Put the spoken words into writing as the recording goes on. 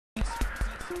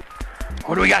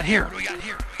What do we got here?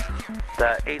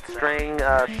 The 8-string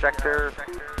Schecter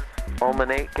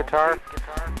Omen 8 guitar.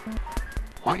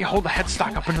 Why don't you hold the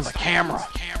headstock up into the camera?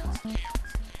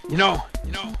 You know,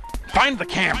 find the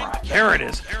camera. There it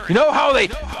is. You know how they,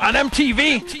 on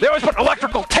MTV, they always put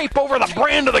electrical tape over the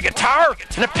brand of the guitar?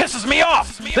 And it pisses me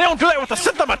off. They don't do that with the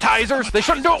synthetizers. They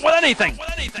shouldn't do it with anything.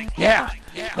 Yeah,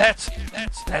 that's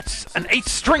an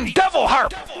 8-string devil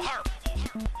harp.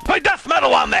 Play death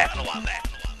metal on that.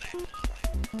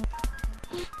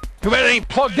 Too bad it ain't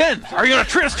plugged in. Are you going to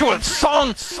treat us to a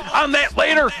song on that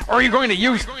later? Or are you going to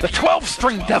use the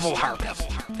 12-string devil harp?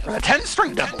 Or the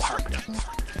 10-string devil harp?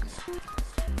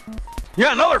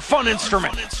 Yeah, another fun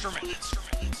instrument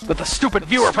that the stupid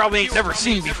viewer probably ain't never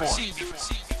seen before.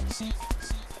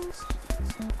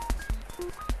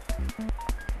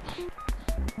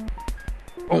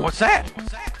 Oh, what's that?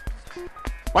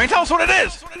 Why don't you tell us what it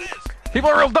is? People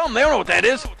are real dumb. They don't know what that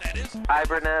is.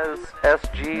 Ibanez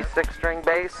SG 6-string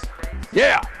bass.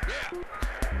 Yeah.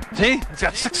 See? It's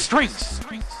got 6 strings.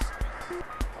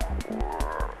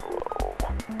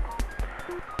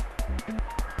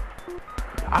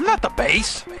 I'm not the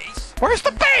bass. Where's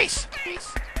the bass?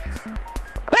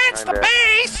 That's the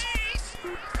bass!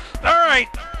 Alright.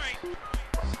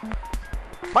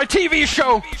 My TV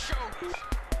show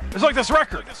is like this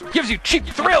record. It gives you cheap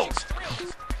thrills.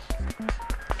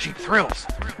 Cheap thrills.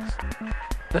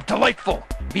 The delightful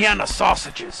Vienna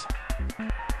sausages.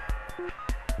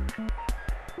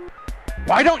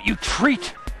 Why don't you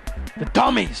treat the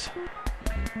dummies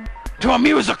to a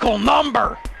musical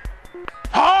number?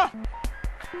 Huh?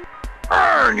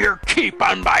 Earn your keep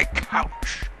on my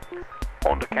couch.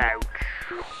 On the couch.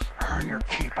 Earn your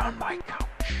keep on my couch.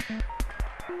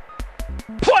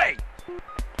 Play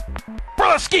for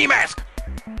the Skimask.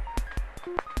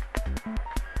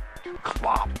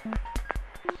 Clop.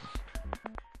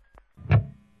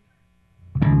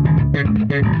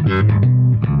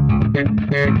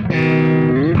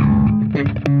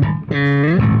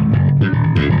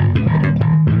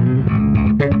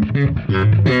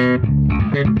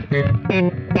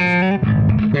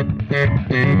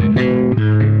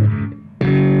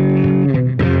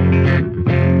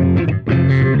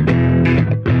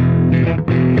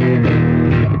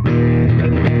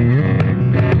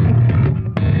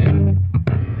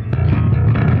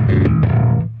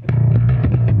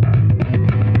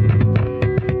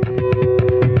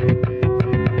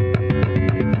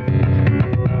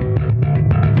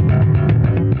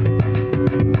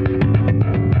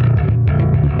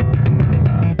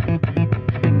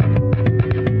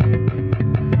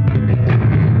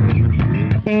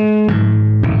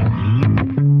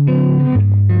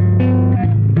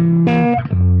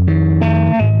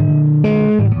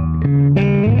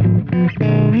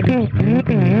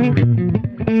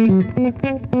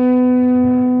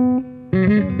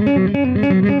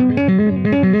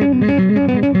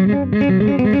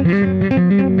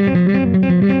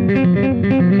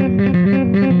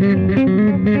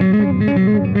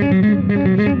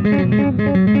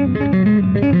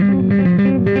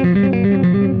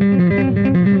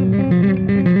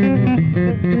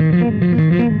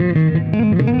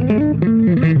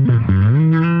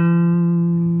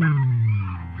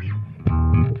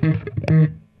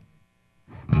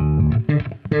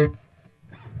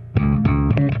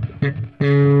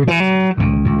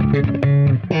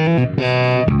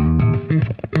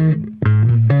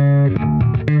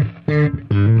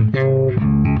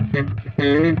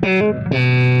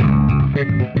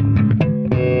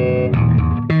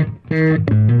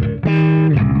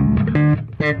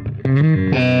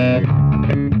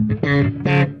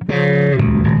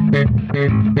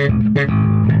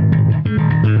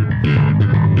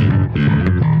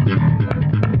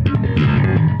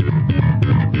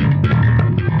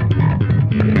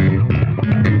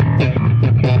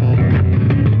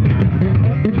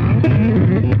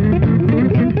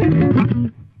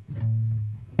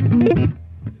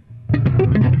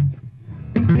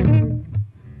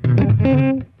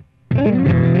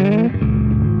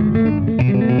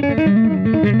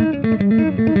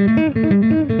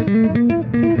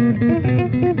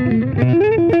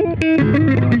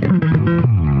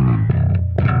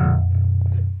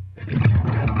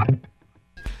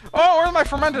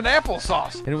 Fermented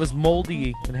applesauce. And it was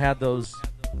moldy and had those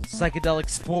psychedelic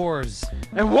spores.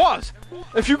 It was.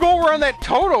 If you go over on that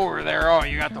toad over there, oh,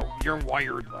 you're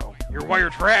wired though. You're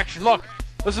wired for action. Look,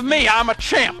 this is me. I'm a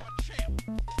champ.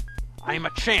 I'm a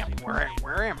champ. Where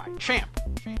am I? Champ.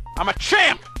 I'm a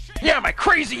champ. Yeah, my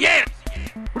crazy aunt.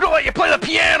 We don't let you play the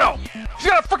piano. She's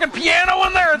got a freaking piano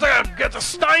in there. It's a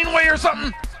Steinway or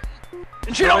something.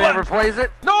 And she don't ever plays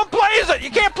it? No one plays it. You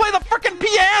can't play the freaking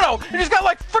piano. You just got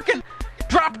like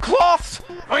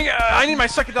I need my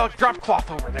psychedelic drop cloth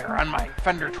over there on my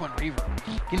Fender Twin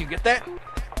Reverb. Can you get that?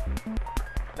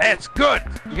 That's good.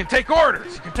 You can take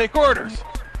orders.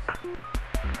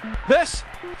 This.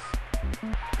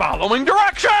 Following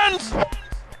directions.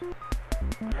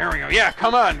 There we go. Yeah,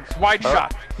 come on. It's wide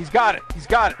shot. He's got it.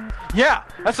 Yeah,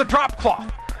 that's a drop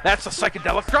cloth. That's a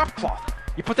psychedelic drop cloth.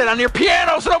 You put that on your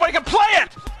piano so nobody can play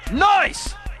it.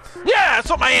 Nice. Yeah, that's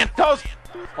what my aunt does.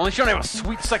 Only she don't have a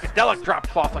sweet psychedelic drop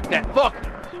cloth like that. Look.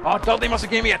 Oh, Dudley must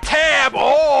have gave me a tab.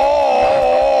 Oh.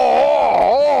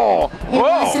 It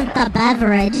wasn't the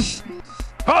beverage.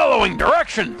 Following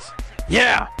directions.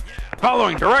 Yeah,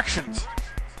 following directions.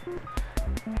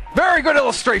 Very good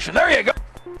illustration. There you go.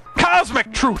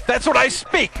 Cosmic truth. That's what I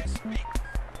speak.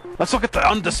 Let's look at the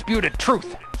undisputed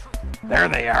truth. There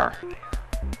they are.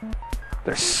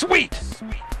 They're sweet.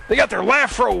 They got their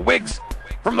Lafro wigs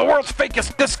from the world's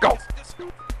fakest disco.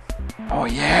 Oh,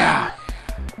 yeah.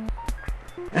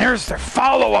 And here's their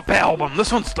follow-up album.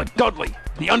 This one's the Dudley,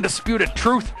 The Undisputed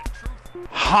Truth.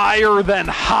 Higher than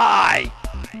high.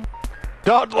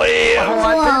 Dudley!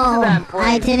 Whoa,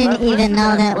 I didn't even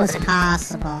know that was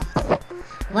possible.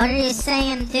 What are you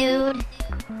saying, dude?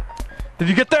 Did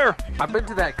you get there? I've been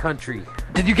to that country.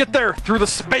 Did you get there through the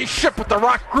spaceship with the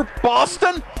rock group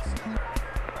Boston?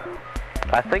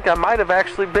 I think I might have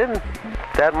actually been.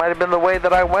 That might have been the way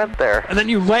that I went there. And then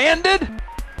you landed?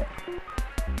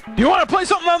 Do you want to play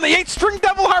something on the 8-string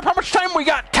devil harp? How much time we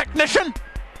got, technician?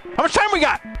 How much time we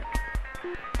got?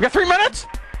 We got 3 minutes?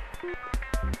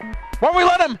 Why don't we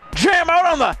let him jam out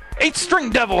on the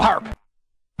 8-string devil harp?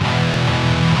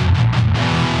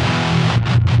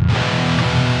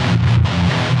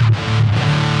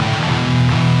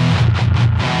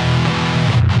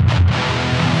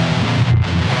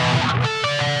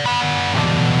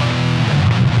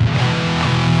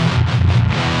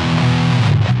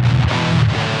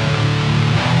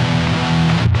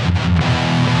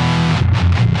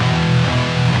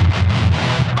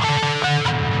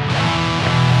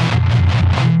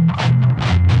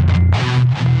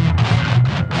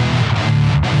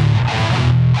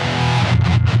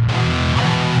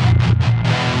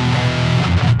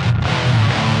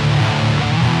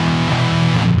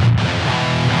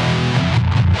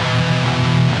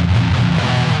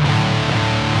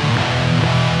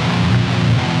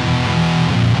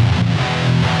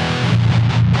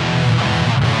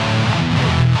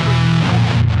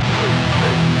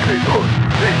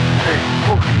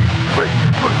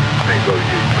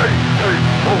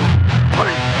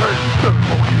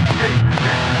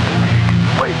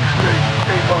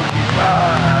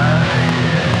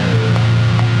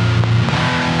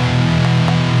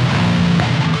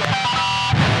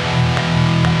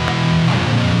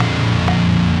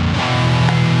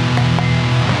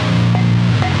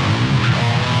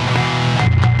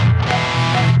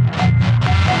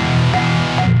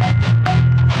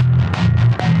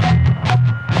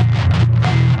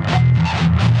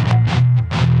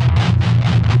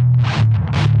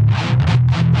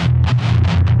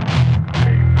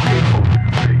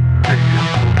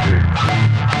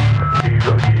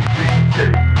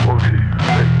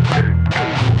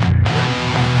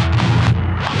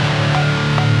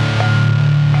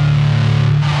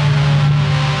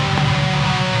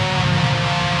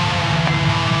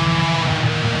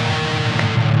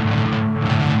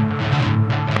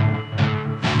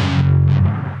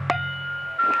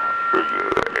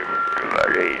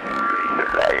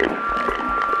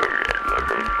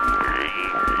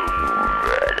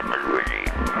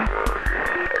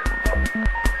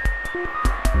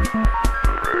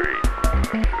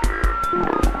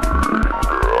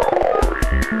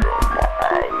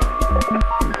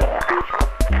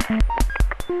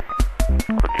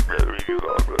 Could you believe you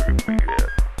got ready to begin?